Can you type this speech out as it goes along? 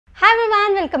Hi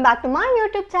everyone, welcome back to my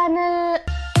YouTube channel.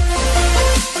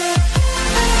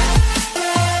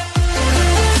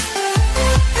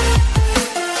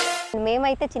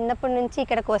 మేమైతే చిన్నప్పటి నుంచి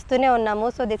ఇక్కడికి వస్తూనే ఉన్నాము.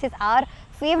 So this is our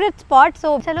favorite spot.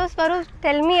 So chalo Swaroop,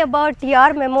 tell me about your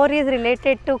memories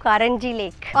related to Karanji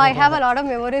Lake. I have a lot of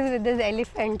memories with this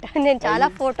elephant. నేను చాలా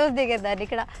photos దిగేదాన్ని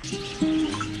ఇక్కడ.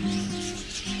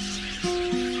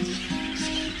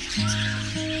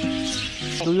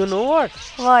 Do you know what?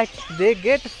 What? They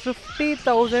get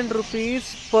 50,000 rupees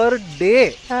per day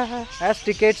as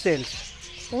ticket sales.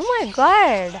 Oh my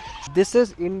god. This is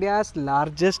India's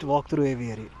largest walk-through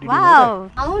aviary. Wow.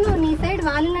 అవును నీ side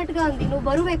వాలినట్టుగా ఉంది. నువ్వు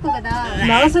బరువు ఎక్కువ కదా.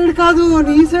 నా సైడ్ కాదు,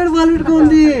 నీ సైడ్ వాలినట్టుగా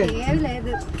ఉంది. ఏం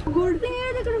లేదు. గుడ్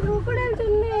లేదు ఇక్కడ క్రొకోడైల్స్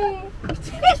ఉన్నాయి.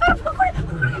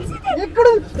 ఎక్కడ?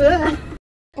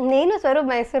 నేను స్వరూప్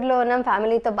మైసూర్లో ఉన్నాం,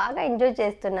 ఫ్యామిలీతో బాగా ఎంజాయ్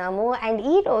చేస్తున్నాము. అండ్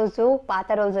ఈ రోజు పాత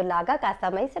రోజుల్లాగా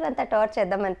కాస్త మైసూర్ అంతా టూర్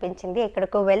చేద్దాం అనిపించింది.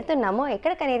 ఎక్కడికో వెళ్తున్నాము,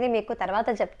 ఎక్కడికనేది మీకు తర్వాత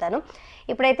చెప్తాను.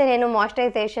 ఇప్పుడైతే నేను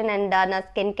మాయిశ్చరైజేషన్ అండ్ నా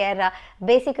స్కిన్ కేర్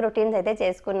బేసిక్ రొటీన్స్ అయితే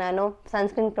చేసుకున్నాను. సన్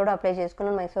స్క్రీన్ కూడా అప్లై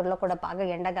చేసుకున్నాను. మైసూర్లో కూడా బాగా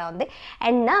ఎండగా ఉంది.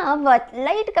 అండ్ నా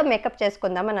లైట్గా మేకప్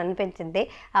చేసుకుందాం అని అనిపించింది.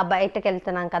 బయటకు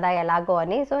వెళ్తున్నాం కదా ఎలాగో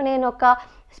అని. సో నేను ఒక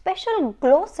special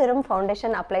glow serum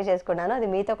foundation apply చేసుకున్నాను. అది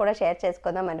మీతో కూడా షేర్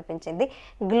చేసుకుందాం అనిపించింది.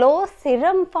 గ్లో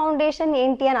సిరమ్ ఫౌండేషన్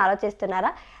ఏంటి అని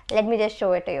ఆలోచిస్తున్నారా? Let me just show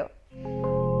it to you.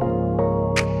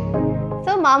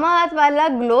 So మామాఅర్త్ వాళ్ళ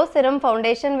glow serum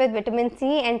foundation with vitamin C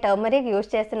and turmeric use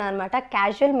చేస్తున్నాను అనమాట.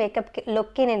 క్యాజువల్ మేకప్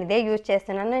లుక్కి నేను ఇదే యూజ్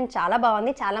చేస్తున్నాను. నేను చాలా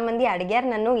బాగుంది. చాలామంది అడిగారు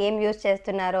నన్ను ఏం యూజ్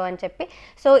చేస్తున్నారు అని చెప్పి.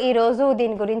 సో ఈరోజు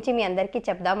దీని గురించి మీ అందరికీ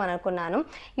చెప్దాం అనుకున్నాను.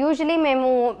 యూజువలీ మేము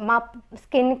మా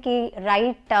స్కిన్కి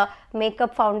రైట్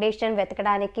మేకప్ ఫౌండేషన్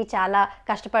వెతకడానికి చాలా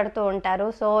కష్టపడుతూ ఉంటారు.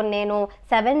 సో నేను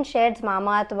 7 షేడ్స్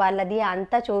మామాఅర్త్ వాళ్ళది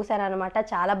అంతా చూసాను అనమాట.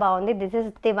 చాలా బాగుంది. This is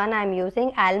the one I'm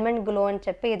using almond glow అని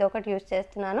చెప్పి ఇదొకటి యూజ్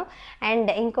చేస్తున్నాను. అండ్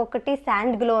ఇంకొకటి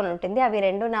శాండ్ గ్లో అని ఉంటుంది. అవి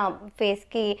రెండు నా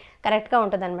ఫేస్కి కరెక్ట్గా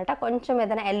ఉంటుంది అనమాట. కొంచెం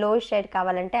ఏదైనా ఎల్లో షేడ్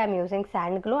కావాలంటే I'm using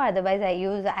sand glow, otherwise I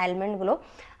use almond glow.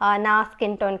 నా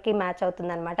స్కిన్ టోన్కి మ్యాచ్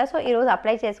అవుతుంది అనమాట. సో ఈరోజు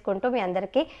అప్లై చేసుకుంటూ మీ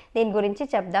అందరికీ దీని గురించి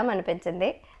చెప్దాం అనిపించింది.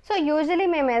 సో యూజువలీ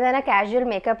మేము ఏదైనా క్యాజువల్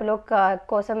మేకప్ లుక్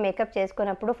కోసం మేకప్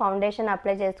చేసుకున్నప్పుడు ఫౌండేషన్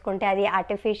అప్లై చేసుకుంటే అది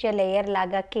ఆర్టిఫిషియల్ లేయర్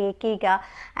లాగా కేకీగా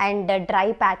అండ్ డ్రై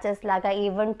ప్యాచెస్ లాగా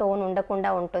ఈవెన్ టోన్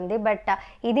ఉండకుండా ఉంటుంది. బట్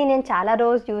ఇది నేను చాలా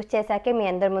రోజు యూజ్ చేశాకే మీ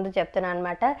అందరి ముందు చెప్తున్నాను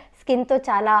అనమాట. స్కిన్తో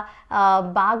చాలా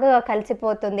బాగా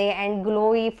కలిసిపోతుంది అండ్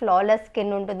గ్లోయి ఫ్లాలెస్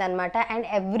స్కిన్ ఉంటుంది అనమాట. అండ్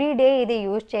ఎవ్రీడే ఇది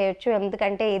యూజ్ చేయొచ్చు,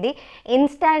 ఎందుకంటే ఇది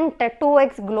ఇన్స్టాంట్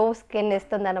 2x గ్లో స్కిన్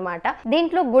ఇస్తుంది అనమాట.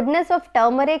 దీంట్లో goodness of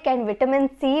turmeric and vitamin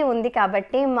C ఉంది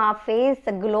కాబట్టి మా ఫేస్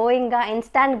గ్లోయింగ్గా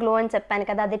ఇన్స్టాంట్ గ్లో అని చెప్పాను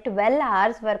కదా, అది 12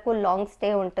 hours వరకు లాంగ్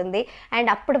స్టే ఉంటుంది.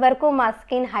 అండ్ అప్పటి వరకు మా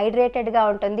స్కిన్ హైడ్రేటెడ్గా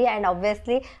ఉంటుంది. అండ్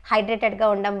ఆబ్వియస్లీ హైడ్రేటెడ్గా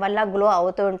ఉండడం వల్ల గ్లో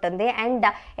అవుతూ ఉంటుంది. అండ్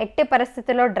ఎట్టి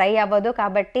పరిస్థితుల్లో డ్రై అవ్వదు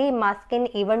కాబట్టి మా స్కిన్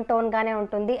ఈవెన్ టోన్గానే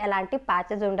ఉంటుంది, ఎలాంటి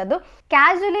ప్యాచెస్ ఉండదు.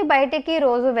 క్యాజువలీ బయటికి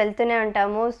రోజు వెళ్తూనే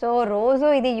ఉంటాము. సో రోజు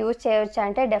ఇది యూజ్ చేయొచ్చు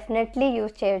అంటే డెఫినెట్లీ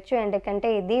యూజ్ చేయొచ్చు, ఎందుకంటే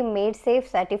ఇది మేడ్ సేఫ్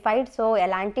సర్టిఫైడ్. సో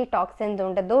ఎలాంటి టాక్సిన్స్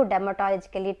ఉండదు,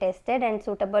 dermatologically tested and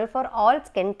suitable for all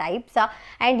skin types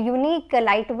and unique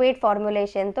light weight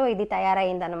ఫార్ములేషన్తో ఇది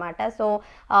తయారైందనమాట. So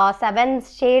 7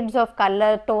 shades of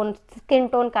colour tone skin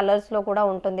tone కలర్స్లో కూడా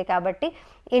ఉంటుంది కాబట్టి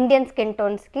ఇండియన్ స్కిన్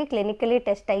టోన్స్కి క్లినికలీ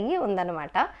టెస్ట్ అయ్యి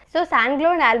ఉందన్నమాట. So sand glow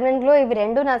and almond glow ఇవి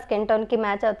రెండు నా స్కిన్ టోన్కి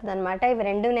మ్యాచ్ అవుతుంది అనమాట. ఇవి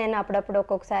రెండు నేను అప్పుడప్పుడు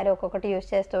ఒక్కొక్కసారి ఒక్కొక్కటి యూజ్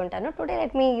చేస్తూ ఉంటాను. Today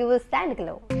let me use sand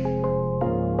glow.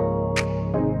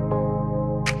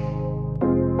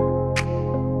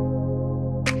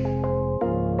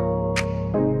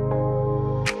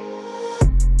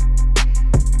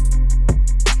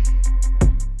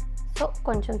 So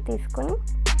కొంచెం తీసుకొని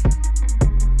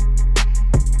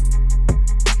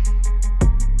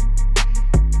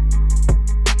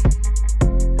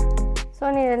సో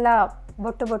నేను ఇలా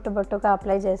బొట్టుగా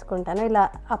అప్లై చేసుకుంటాను. ఇలా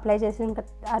అప్లై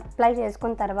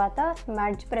చేసుకున్న తర్వాత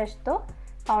స్మడ్జ్ బ్రష్తో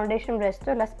ఫౌండేషన్ బ్రష్తో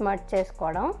ఇలా స్మడ్జ్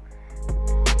చేసుకోవడం.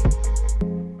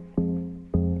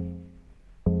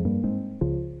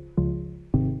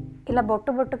 ఇలా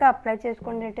బొట్టుగా అప్లై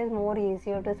చేసుకుంటే it is more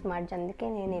easier to smudge. అందుకే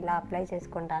నేను ఇలా అప్లై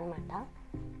చేసుకుంటాను అనమాట.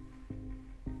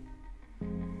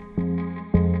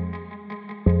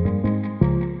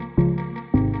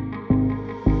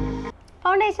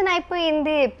 ఫౌండేషన్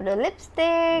అయిపోయింది. ఇప్పుడు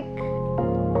లిప్స్టిక్.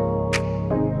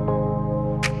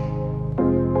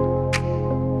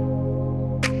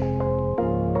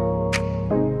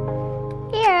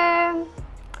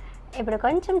 ఇప్పుడు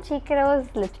కొంచెం చీక్ rose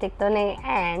లిప్స్టిక్తోనే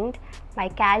and my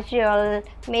casual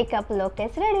makeup look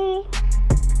is ready.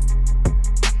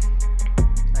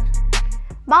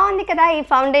 బాగుంది కదా ఈ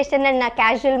ఫౌండేషన్ అండ్ నా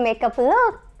క్యాజువల్ మేకప్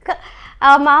లుక్.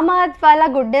 మామాఅర్త్ వాళ్ళ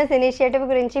గుడ్నెస్ ఇనిషియేటివ్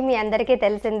గురించి మీ అందరికీ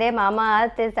తెలిసిందే.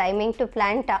 మామాఅర్త్ is aiming to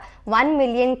plant 1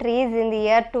 million trees in the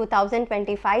year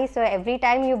 2025. So every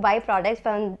time you buy products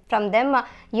from them,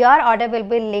 your order will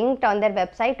be linked on their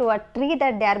website to a tree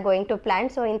that they are going to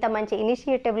plant. So ఇంత మంచి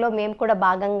ఇనిషియేటివ్లో మేము కూడా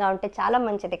భాగంగా ఉంటే చాలా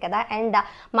మంచిది కదా. And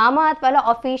మామా అర్త్ వాళ్ళ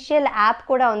అఫీషియల్ యాప్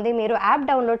కూడా ఉంది. మీరు యాప్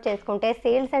డౌన్లోడ్ చేసుకుంటే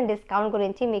సేల్స్ అండ్ డిస్కౌంట్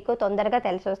గురించి మీకు తొందరగా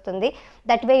తెలిసి వస్తుంది.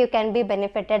 That way you can be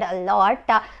benefited a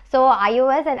lot. So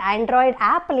iOS and Android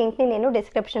app లింక్ని నేను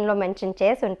డిస్క్రిప్షన్లో మెన్షన్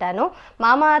చేసి ఉంటాను.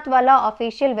 మామా అర్త్ వాళ్ళ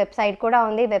అఫీషియల్ వెబ్సైట్ కూడా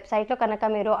ఉంది. వెబ్సైట్లో కనుక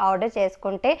మీరు ఆర్డర్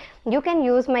చేసుకుంటే you can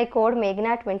use my code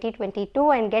Meghana 2022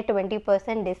 and get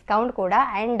 20% discount కూడా.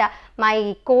 And my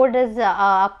code is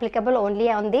applicable only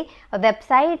on the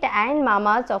website and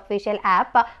మామాస్ official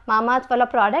app. మామాస్ వాళ్ళ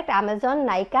ప్రోడక్ట్ అమెజాన్,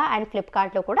 నైకా అండ్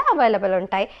ఫ్లిప్కార్ట్లో కూడా అవైలబుల్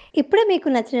ఉంటాయి. ఇప్పుడు మీకు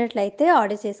నచ్చినట్లయితే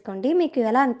ఆర్డర్ చేసుకోండి. మీకు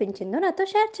ఎలా అనిపించిందో నాతో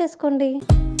షేర్ చేసుకోండి.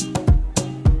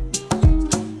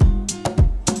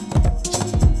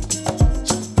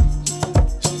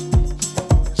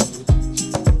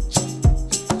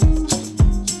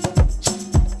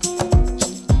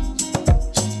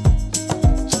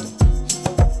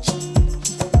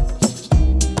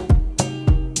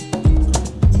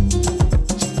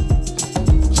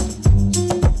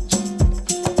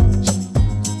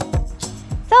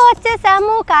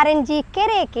 వచ్చేసాము కారంజీ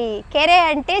కెరేకి. కెరే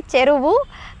అంటే చెరువు.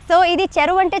 సో ఇది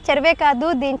చెరువు అంటే చెరువే కాదు,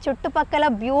 దీని చుట్టుపక్కల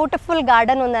బ్యూటిఫుల్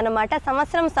గార్డెన్ ఉందన్నమాట.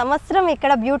 సంవత్సరం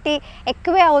ఇక్కడ బ్యూటీ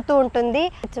ఎక్కువే అవుతూ ఉంటుంది.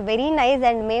 It's very nice.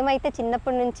 అండ్ మేమైతే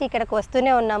చిన్నప్పటి నుంచి ఇక్కడికి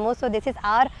వస్తూనే ఉన్నాము. So this is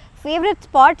our favourite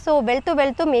spot. So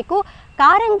వెళ్తూ మీకు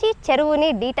కారంజీ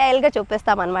చెరువుని డీటెయిల్గా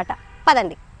చూపిస్తామన్నమాట.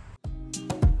 పదండి.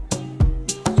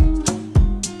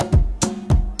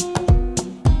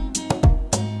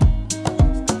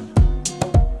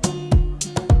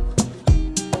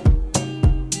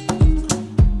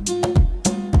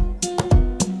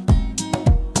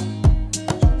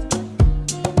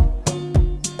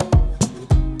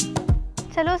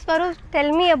 Chalo Swaroop, tell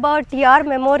me about your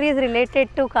memories related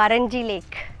to Karanji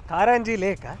Lake. Karanji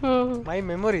Lake, huh? My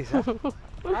memories, huh?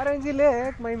 Karanji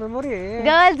Lake, my memory.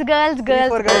 Girls.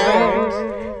 For girls.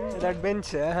 That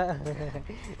bench,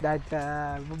 that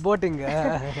boating,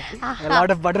 a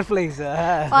lot of butterflies.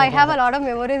 I have a lot of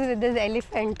memories with this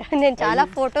elephant. నేను చాలా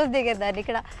photos దిగేదాన్ని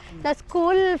ఇక్కడ. నా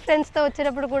school ఫ్రెండ్స్తో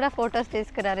వచ్చినప్పుడు కూడా photos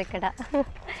తీసుకున్నారు ఇక్కడ.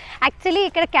 Actually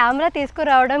ఇక్కడ కెమెరా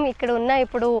తీసుకురావడం ఇక్కడ ఉన్న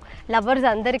ఇప్పుడు లవర్స్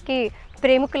అందరికీ,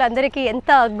 ప్రేమికులందరికీ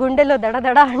ఎంత గుండెలో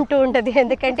దడదడ అంటూ ఉంటుంది.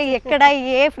 ఎందుకంటే ఎక్కడ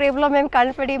ఏ ఫ్రేమ్లో మేము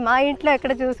కనపడి మా ఇంట్లో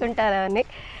ఎక్కడ చూసుంటారు అని.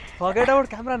 Forget about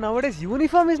camera. Nowadays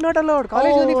uniform is not allowed.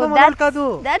 College uniform allowed కాదు.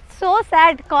 That's so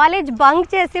sad. College bunk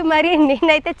చేసి మరి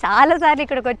నేనైతే చాలాసార్లు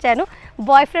ఇక్కడికి వచ్చాను.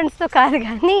 బాయ్ ఫ్రెండ్స్తో కాదు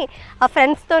కానీ ఆ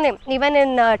ఫ్రెండ్స్తోనే. ఈవెన్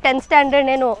నేను 10th స్టాండర్డ్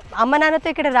నేను అమ్మ నాన్నతో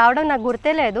ఇక్కడ రావడం నాకు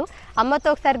గుర్తే లేదు. అమ్మతో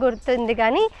ఒకసారి గుర్తుంది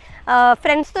కానీ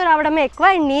ఫ్రెండ్స్తో రావడమే ఎక్కువ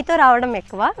అండ్ నీతో రావడం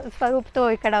ఎక్కువ. స్వరూప్తో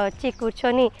ఇక్కడ వచ్చి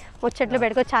కూర్చొని ముచ్చట్లు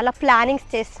పెట్టుకో చాలా ప్లానింగ్స్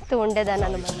చేస్తూ ఉండేదాన్ని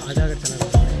అన్నమాట.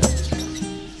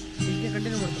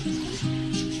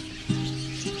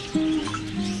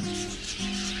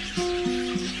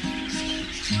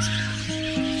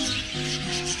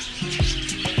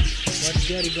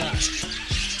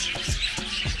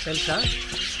 తెలుసా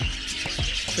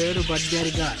పేరు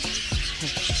బడ్జరిగార్.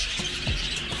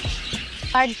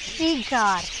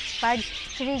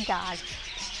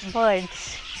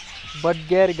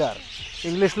 బడ్గేరిగార్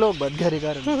ఇంగ్లీష్లో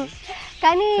బడ్గేరిగార్.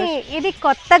 కానీ ఇది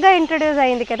కొత్తగా ఇంట్రొడ్యూస్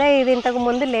అయింది కదా, ఇది ఇంతకు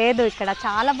ముందు లేదు ఇక్కడ.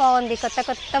 చాలా బాగుంది,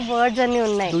 కొత్త వర్డ్స్ అన్ని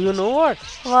ఉన్నాయి. Do you know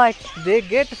what? They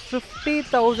get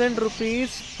 50,000 rupees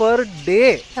per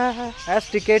day as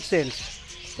ticket sales.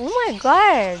 Oh my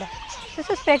god, this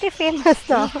is pretty famous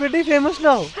now. It's pretty famous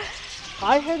now.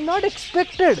 I had not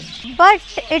expected. But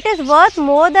it is worth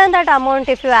more than that amount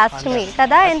if you ask me.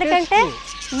 కదా, ఎందుకంటే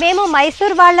మేము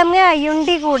మైసూర్ వాళ్ళమే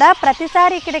అయ్యుండి కూడా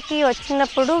ప్రతిసారి ఇక్కడికి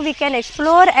వచ్చినప్పుడు we can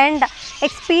explore and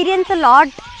experience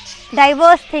lot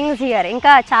divorce things here.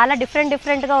 ఇంకా చాలా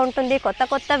డిఫరెంట్గా ఉంటుంది.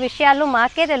 కొత్త విషయాలు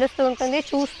మాకే తెలుస్తూ ఉంటుంది,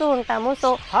 చూస్తూ ఉంటాము.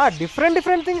 So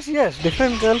different things. yes,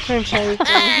 different girlfriends.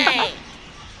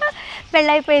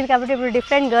 పెళ్ళైపోయింది కాబట్టి ఇప్పుడు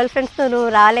డిఫరెంట్ గర్ల్ ఫ్రెండ్స్తో నువ్వు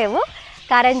రాలేవు.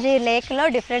 కారంజీ లేక్లో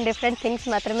డిఫరెంట్ థింగ్స్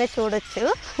మాత్రమే చూడొచ్చు.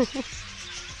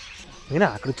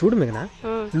 అక్కడ చూడు మేఘనా,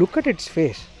 look at its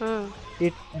face.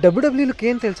 డబ్ల్యూడబ్ల్యూలో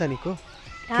Kane తెలుసా నీకు?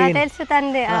 తెలుసు,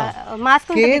 తనది మాస్క్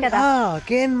ఉంటుంది కదా,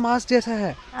 Kane mask జైసా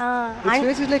high. Its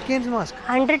face is like Cannes mask.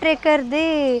 Undertaker the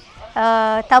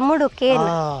తమ్ముడు కేన్.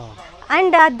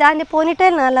 అండ్ దాని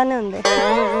పోనీటైల్ అలానే ఉంది.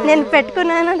 నేను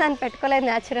పెట్టుకున్నాను, దాన్ని పెట్టుకోలేదు,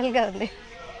 న్యాచురల్గా ఉంది.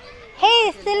 హే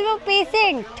silver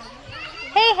patient,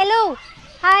 hey hello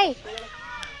hi.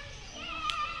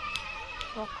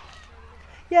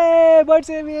 Yay, birds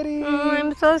aviary. I'm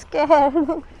so scared.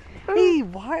 Hey,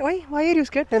 why are you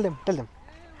scared? Tell them.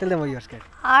 Tell them why you are scared.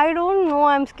 I don't know,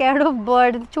 I'm scared of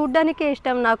birds. చూడ్డానికే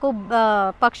ఇష్టం నాకు,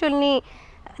 పక్షుల్ని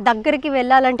దగ్గరికి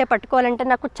వెళ్ళాలంటే పట్టుకోవాలంటే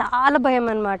నాకు చాలా భయం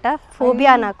అన్నమాట,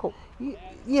 phobia నాకు.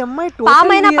 ఈ అమ్మాయి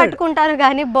పామైనా పట్టుకుంటాను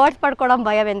కానీ బర్డ్స్ పట్టుకోవడం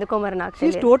భయం ఎందుకో మరి నాకు.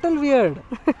 She's total weird.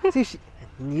 See,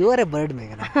 you are a bird,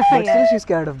 Meghana. But still she's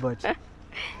scared of birds.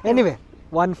 Anyway,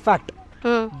 one fact.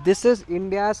 This is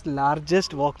India's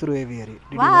largest walk-through aviary.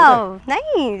 Did you know that?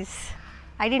 Nice.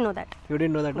 I didn't know that. You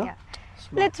didn't know that, no? Yeah.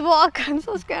 Let's walk. I'm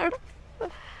so scared.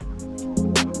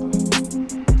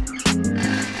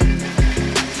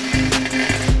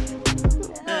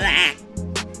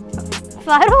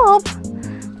 Swaroop.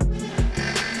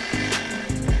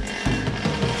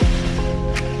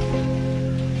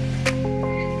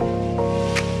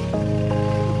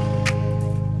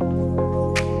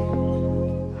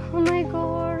 Oh my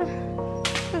god.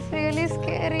 This is really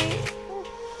scary.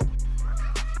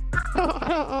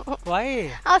 Why?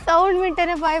 ఆ sound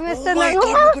వింటేనే భయం వేస్తుంది. Oh my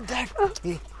god, look at that.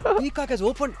 Hey, peacock has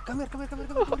opened. Come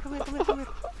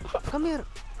here.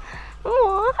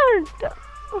 What?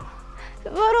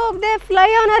 Swaroop, they fly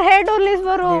on our head only,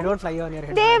 Swaroop. They don't fly on your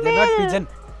head. They They're not will. pigeon.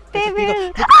 They will.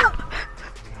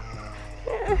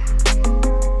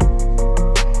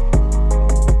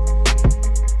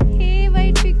 Hey,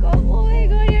 white peacock. Oh my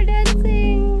god, you're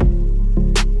dancing.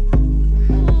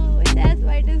 Oh, it's as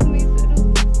white as me, Swaroop.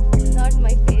 Not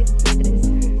my face, my dress.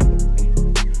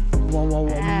 Wow,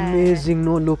 amazing.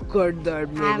 No, look at that,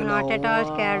 Meghana. I'm not at all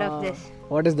scared of this.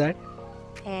 What is that?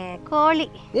 కోడి.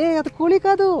 అది కోడి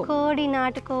కాదు. కోడి,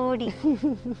 నాటు కోడి.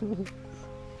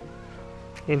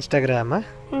 Instagram,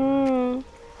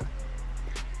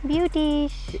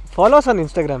 Beauties. Follow us on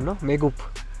Instagram, no? Megup.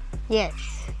 Yes.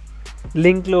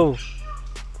 Link lo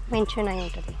mention అయి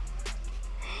ఉంటుంది.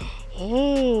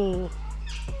 Hey.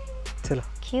 చలో.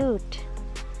 Cute.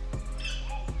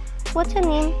 What's your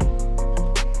name?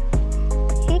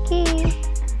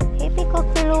 Hey peacock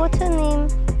fellow, what's your name?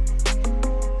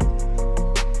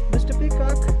 Mr.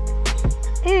 Peacock.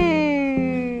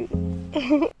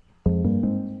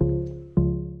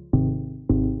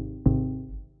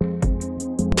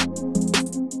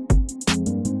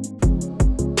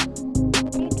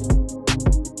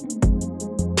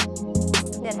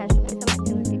 There has to be some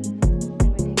activity.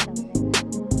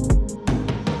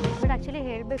 But actually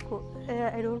ಹೇಳಬೇಕು,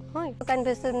 I don't know.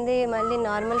 కనిపిస్తుంది, మళ్ళీ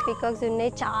normal peacocks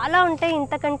ఉన్నాయి, చాలా ఉంటాయి,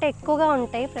 ఇంతకంటే ఎక్కువగా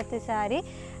ఉంటాయి ప్రతిసారి.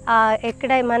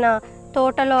 ఎక్కడ మన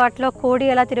తోటలో అట్లా కోడి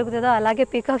ఎలా తిరుగుతుందో అలాగే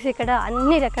పీకాక్స్ ఇక్కడ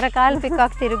అన్ని రకరకాల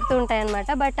పీకాక్స్ తిరుగుతూ ఉంటాయి అన్నమాట.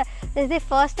 But this the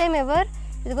first time ever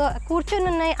ఇదిగో కూర్చొని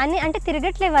ఉన్నాయి అన్నీ, అంటే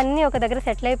తిరగట్లేవు, అన్నీ ఒక దగ్గర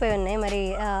సెటిల్ అయిపోయి ఉన్నాయి. మరి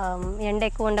ఎండ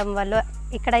ఎక్కువ ఉండడం వల్ల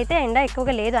ఇక్కడైతే ఎండ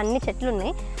ఎక్కువగా లేదు, అన్ని చెట్లు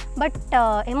ఉన్నాయి, బట్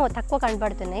ఏమో తక్కువ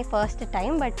కనపడుతున్నాయి ఫస్ట్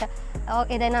టైం. బట్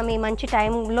ఏదైనా మీ మంచి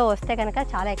టైంలో వస్తే కనుక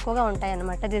చాలా ఎక్కువగా ఉంటాయి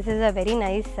అన్నమాట. This is a very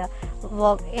nice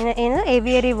walk,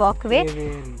 aviary walkway.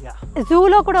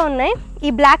 జూలో కూడా ఉన్నాయి.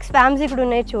 ఈ బ్లాక్ స్వామ్స్ ఇక్కడ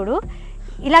ఉన్నాయి చూడు,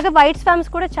 ఇలాగ వైట్ స్వామ్స్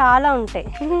కూడా చాలా ఉంటాయి.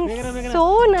 So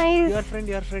nice.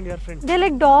 They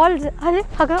like dolls. అదే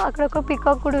అక్కడ ఒక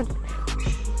పీకాక్ కూడా ఉంది.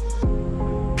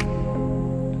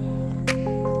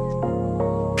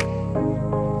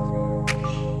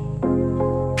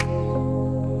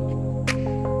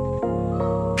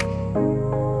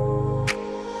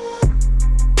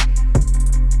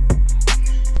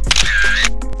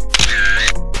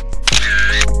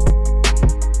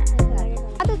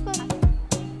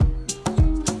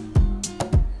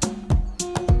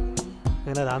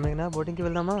 బోటింగ్కి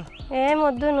వెళ్దామా?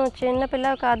 ఏమొద్దు, నువ్వు చిన్న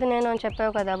పిల్లవు కాదు నేను అని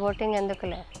చెప్పావు కదా, బోటింగ్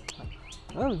ఎందుకులే.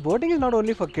 Boating is not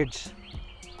only for kids.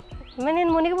 మరి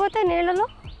నేను మునిగిపోతే నీళ్ళలో?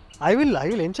 I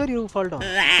will ensure you fall down.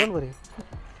 Don't worry.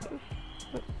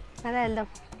 అదే వెళ్దాం.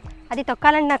 అది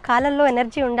తొక్కాలంటే నా కాళ్ళల్లో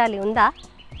ఎనర్జీ ఉండాలి. ఉందా?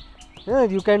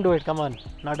 You can do it, come on,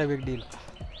 not a big deal.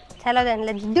 చలో then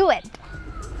let's do it.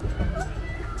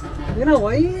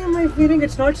 Why am I feeling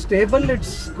it's not stable? It's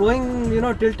going,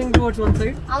 tilting towards one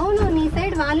side. అవును, నీ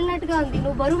సైడ్ వాలినట్టుగా ఉంది,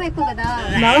 నువ్వు బరువు ఎక్కువ కదా.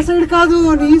 నా సైడ్ కాదు,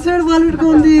 నీ సైడ్ వాలినట్టుగా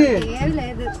ఉంది. ఏం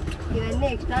లేదు, ఇవన్నీ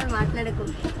ఎక్స్ట్రా మాట్లాడకు.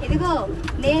 ఇదిగో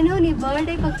నేను నీ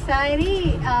బర్త్డేకి ఒకసారి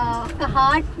ఒక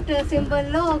హార్ట్ సింబల్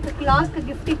లో ఒక క్లాక్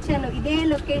గిఫ్ట్ ఇచ్చాను. ఇదే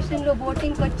లొకేషన్ లో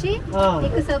బోటింగ్ వచ్చి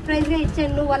నీకు సర్ప్రైజ్ గా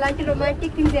ఇచ్చాను. నువ్వు అలాంటి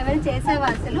రొమాంటిక్ థింగ్స్ ఏమైనా చేసావా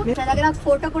అసలు? నా దగ్గర ఒక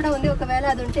ఫోటో కూడా ఉంది, ఒకవేళ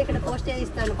అది ఉంటే ఇక్కడ పోస్ట్ చేసి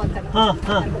ఇస్తాను పక్కన.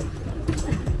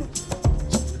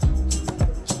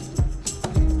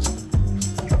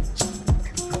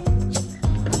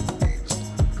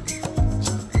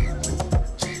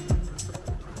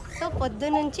 పొద్దు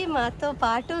నుంచి మాతో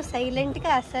పాటు సైలెంట్గా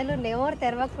అసలు నోరు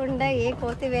తెరవకుండా ఏ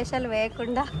కోతి వేషాలు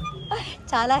వేయకుండా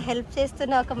చాలా హెల్ప్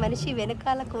చేస్తున్న ఒక మనిషి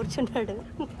వెనకాల కూర్చున్నాడు.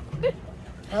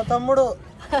 తమ్ముడు,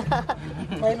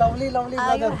 my lovely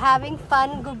Are you having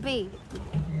fun, Gubbi?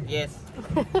 Yes.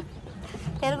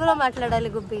 తెలుగులో మాట్లాడాలి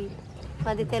గుబ్బి,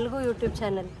 మాది తెలుగు యూట్యూబ్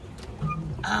ఛానల్.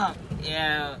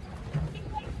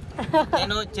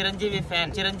 నేను చిరంజీవి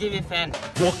ఫ్యాన్.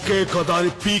 ఒకే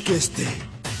కదాని పీకేస్తే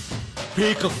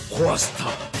పీక కోస్తా.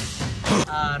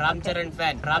 రామ్ చరణ్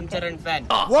ఫ్యాన్.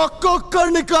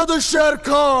 ఒక్కొక్కరిని కాదు, షేర్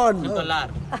ఖాన్,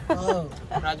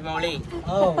 రాజమౌళి.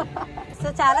 సో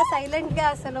చాలా సైలెంట్ గా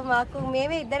అసలు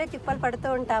మేమే ఇద్దరే తిప్పలు పడుతూ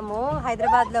ఉంటాము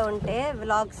హైదరాబాద్ లో ఉంటే,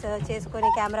 వ్లాగ్స్ చేసుకొని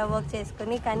కెమెరా వర్క్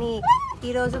చేసుకొని. కానీ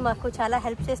ఈరోజు మాకు చాలా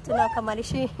హెల్ప్ చేస్తున్న ఒక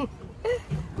మనిషి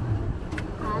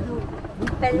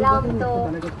పెళ్ళాంతో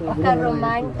ఒక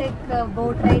రొమాంటిక్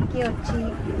బోట్ రైడ్ కి వచ్చి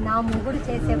నా మొగుడు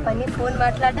చేసే పని ఫోన్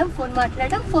మాట్లాడడం.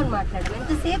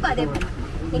 ఎంతసేపు అదే పని,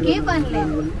 ఇంకే పని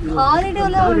లేదు.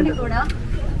 హాలిడేలో ఉండి కూడా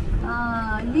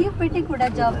లీవ్ పెట్టి కూడా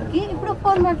జాబ్కి ఇప్పుడు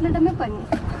ఫోన్ మాట్లాడడమే పని.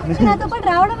 నాతో పాటు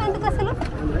రావడం ఎందుకు అసలు?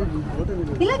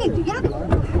 ఇలాగే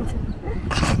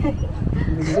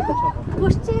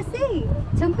పుష్ చేసి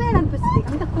చంపేయాలనిపిస్తుంది,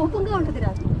 అంత కోపంగా ఉంటుంది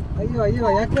నాకు.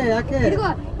 ఇదిగో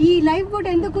ఈ లైఫ్ బోట్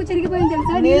ఎందుకు చిరిగిపోయింది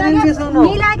తెలుసా?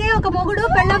 నీలాగే ఒక మొగుడు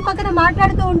పెళ్ళాం పక్కన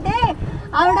మాట్లాడుతూ ఉంటే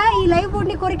ఆవిడ ఈ లైఫ్ బోట్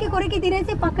ని కొరికి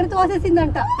తినేసి పక్కన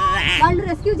తోసేసిందంట. వాళ్ళు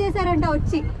రెస్క్యూ చేశారంట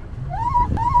వచ్చి.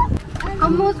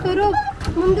 అమ్మో స్వరూప్,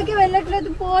 ముందుకి వెళ్ళట్లేదు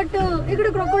పోట్. ఇక్కడ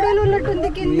క్రొకోడైల్ ఉన్నట్టుంది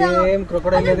కింద.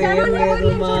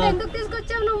 ఎందుకు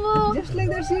తీసుకొచ్చావు నువ్వు? Just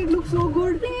like that sheet looks so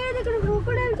good. లేదు, ఇక్కడ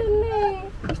క్రొకోడైల్స్ ఉన్నాయి.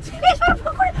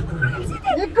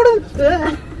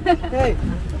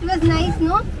 It was nice,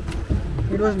 no?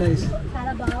 It was nice,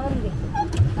 చాలా బాగుంది.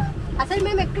 అసలు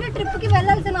మేము ఎక్కడ ట్రిప్ కి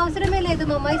వెళ్ళాల్సిన అవసరమే లేదు.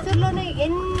 మా మైసూర్లోనే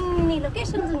ఎన్ని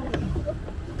లొకేషన్స్ ఉన్నాయి.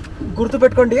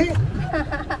 గుర్తుపెట్టుకోండి,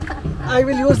 I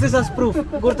will use this as proof.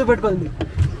 గుర్తుపెట్టుకోండి.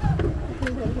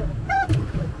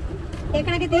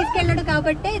 ఎక్కడికి తీసుకెళ్ళడు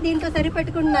కాబట్టి దీంతో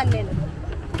సరిపెట్టుకున్నాను నేను.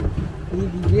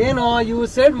 You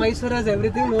said Mysore has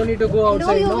everything, no need to go outside.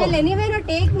 No, you will anyway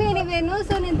take me anyway.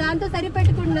 So నేను దాంతో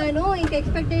సరిపెట్టుకున్నాను, ఇంకా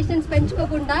ఎక్స్పెక్టేషన్స్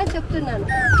పెంచుకోకుండా చెప్తున్నాను.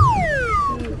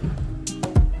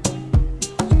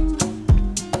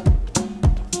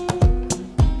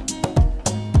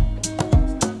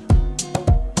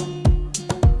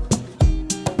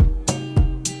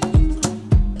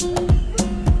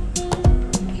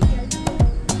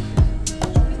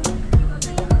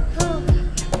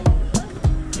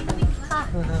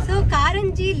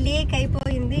 కారంజీ లేక్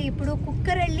అయిపోయింది. ఇప్పుడు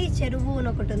కుక్కరళ్ళి చెరువు అని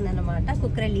ఒకటి ఉందన్నమాట,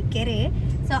 కుక్కరళ్ళి కెరే.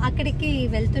 సో అక్కడికి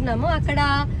వెళ్తున్నాము. అక్కడ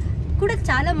కూడా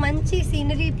చాలా మంచి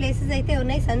సీనరీ ప్లేసెస్ అయితే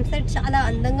ఉన్నాయి. సన్సెట్ చాలా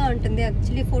అందంగా ఉంటుంది.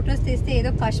 యాక్చువల్లీ ఫొటోస్ తీస్తే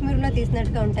ఏదో కాశ్మీర్లో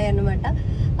తీసినట్టుగా ఉంటాయి అన్నమాట.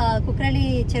 కుక్కరళ్ళి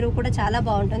చెరువు కూడా చాలా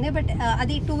బాగుంటుంది. బట్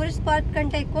అది టూరిస్ట్ స్పాట్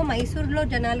కంటే ఎక్కువ మైసూర్లో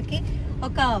జనాలకి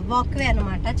ఒక వాక్వే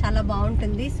అనమాట, చాలా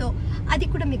బాగుంటుంది. సో అది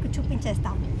కూడా మీకు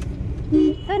చూపించేస్తాము.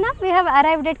 సో నా వీ హ్యావ్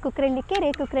అరైవ్డ్ ఎట్ కుక్కరళ్ళి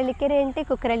కెరే అంటే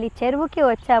కుక్కరళ్ళి చెరువుకి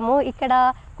వచ్చాము. ఇక్కడ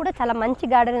కూడా చాలా మంచి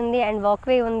గార్డెన్ ఉంది అండ్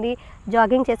వాక్వే ఉంది.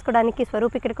 జాగింగ్ చేసుకోవడానికి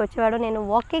స్వరూప్ ఇక్కడికి వచ్చేవాడు. నేను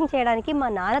వాకింగ్ చేయడానికి మా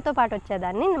నాన్నతో పాటు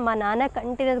వచ్చేదాన్ని. మా నాన్న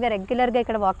కంటిన్యూస్గా రెగ్యులర్గా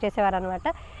ఇక్కడ వాక్ చేసేవారు అనమాట.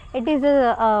 It is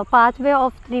pathway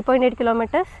of 3.8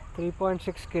 kilometers.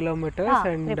 3.6 kilometers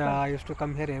and I used to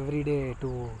come here every day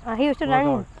to he used to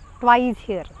run twice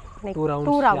here, like two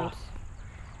rounds.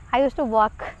 Yeah. I used to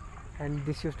walk. And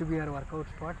this used to be our workout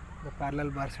spot, the parallel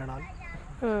bars and all.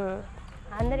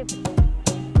 అందరి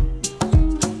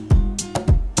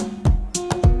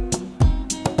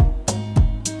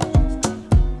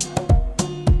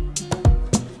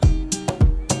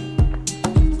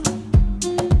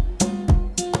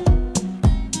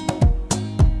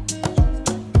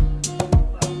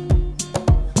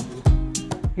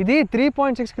ఇది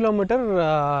 3.6 kilometer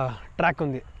track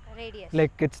ఉంది.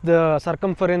 Like it's the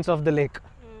circumference of the lake.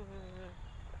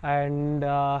 And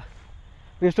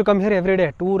we used to come here every day,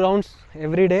 2 rounds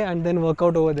every day, and then work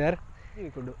out over there.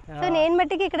 So నేను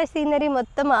మట్టికి ఇక్కడ scenery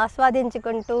మొత్తం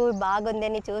ఆస్వాదించుకుంటూ బాగుంది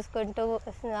అని చూసుకుంటూ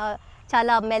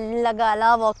చాలా మెల్లగా అలా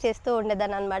వాక్ చేస్తూ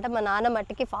ఉండేదాన్ని అనమాట. మా నాన్న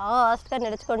మట్టికి ఫాస్ట్గా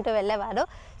నడుచుకుంటూ వెళ్ళేవాడు.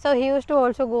 So he use to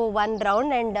also go 1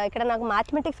 round. And ఇక్కడ నాకు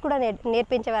మ్యాథమెటిక్స్ కూడా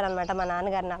నేర్పించేవారు అనమాట మా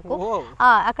నాన్నగారు నాకు.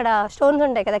 అక్కడ స్టోన్స్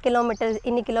ఉంటాయి కదా, కిలోమీటర్స్,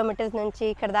 ఇన్ని కిలోమీటర్స్ నుంచి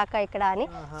ఇక్కడ దాకా ఇక్కడ అని.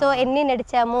 సో ఎన్ని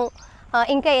నడిచాము,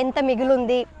 ఇంకా ఎంత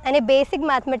మిగులుంది అనే బేసిక్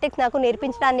మ్యాథమెటిక్స్ నాకు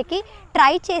నేర్పించడానికి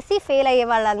ట్రై చేసి ఫెయిల్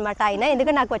అయ్యేవాళ్ళు అనమాట ఆయన,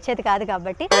 ఎందుకంటే నాకు వచ్చేది కాదు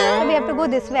కాబట్టి. We have to go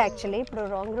this way actually. ఇప్పుడు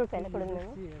రాంగ్ రూట్ వెళ్ళకూడదు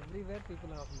మేము.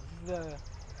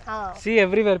 See,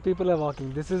 everywhere people are walking.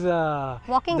 This is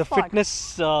walking the spot. fitness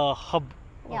hub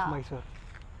of Mysore.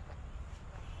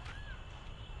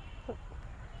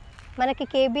 మనకి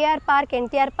కేబీఆర్ పార్క్,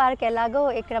 ఎన్టీఆర్ పార్క్ ఎలాగో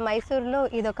ఇక్కడ మైసూర్లో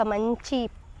ఇదొక మంచి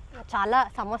చాలా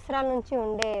సంవత్సరాల నుంచి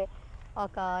ఉండే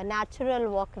ఒక న్యాచురల్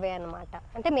వాక్వే అనమాట.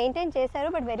 అంటే మెయింటైన్ చేశారు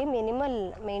బట్ వెరీ మినిమల్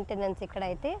మెయింటెనెన్స్.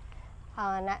 ఇక్కడైతే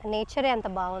నేచరే అంత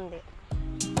బాగుంది.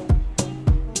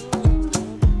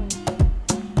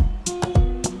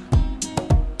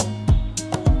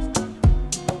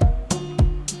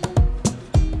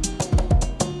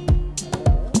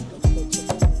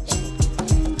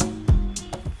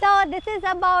 This is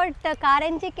about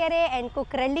కారంజీ కెరే and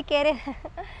కుక్రల్లి కెరే.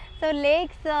 So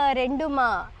lakes రెండు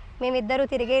మేమిద్దరు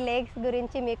తిరిగే లేక్స్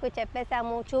గురించి మీకు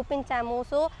చెప్పేశాము, చూపించాము.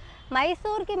 సో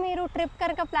మైసూర్కి మీరు ట్రిప్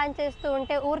కనుక ప్లాన్ చేస్తూ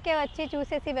ఉంటే ఊరికే వచ్చి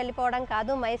చూసేసి వెళ్ళిపోవడం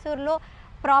కాదు. మైసూర్లో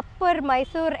ప్రాపర్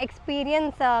మైసూర్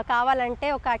ఎక్స్పీరియన్స్ కావాలంటే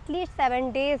ఒక అట్లీస్ట్ 7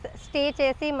 days స్టే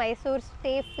చేసి మైసూర్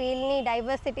స్టే ఫీల్ని,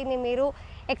 డైవర్సిటీని మీరు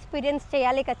ఎక్స్పీరియన్స్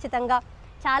చేయాలి ఖచ్చితంగా.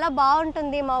 చాలా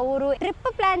బాగుంటుంది మా ఊరు. ట్రిప్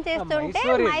ప్లాన్ చేస్తుంటే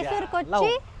మైసూర్కి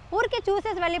వచ్చి ఊరికే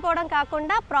చూసేసి వెళ్ళిపోవడం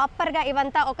కాకుండా ప్రాపర్గా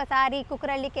ఇవంతా ఒకసారి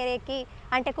కుక్రల్లి కెరేకి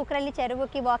అంటే కుక్రల్లి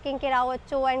చెరువుకి వాకింగ్కి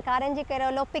రావచ్చు, అండ్ కారంజీ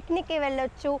కెరేలో పిక్నిక్కి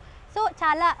వెళ్ళొచ్చు. సో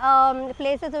చాలా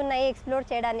ప్లేసెస్ ఉన్నాయి ఎక్స్ప్లోర్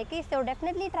చేయడానికి. So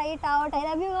definitely try it out. I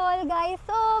love you all guys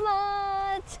so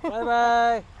much. Bye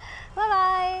bye. Bye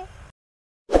bye.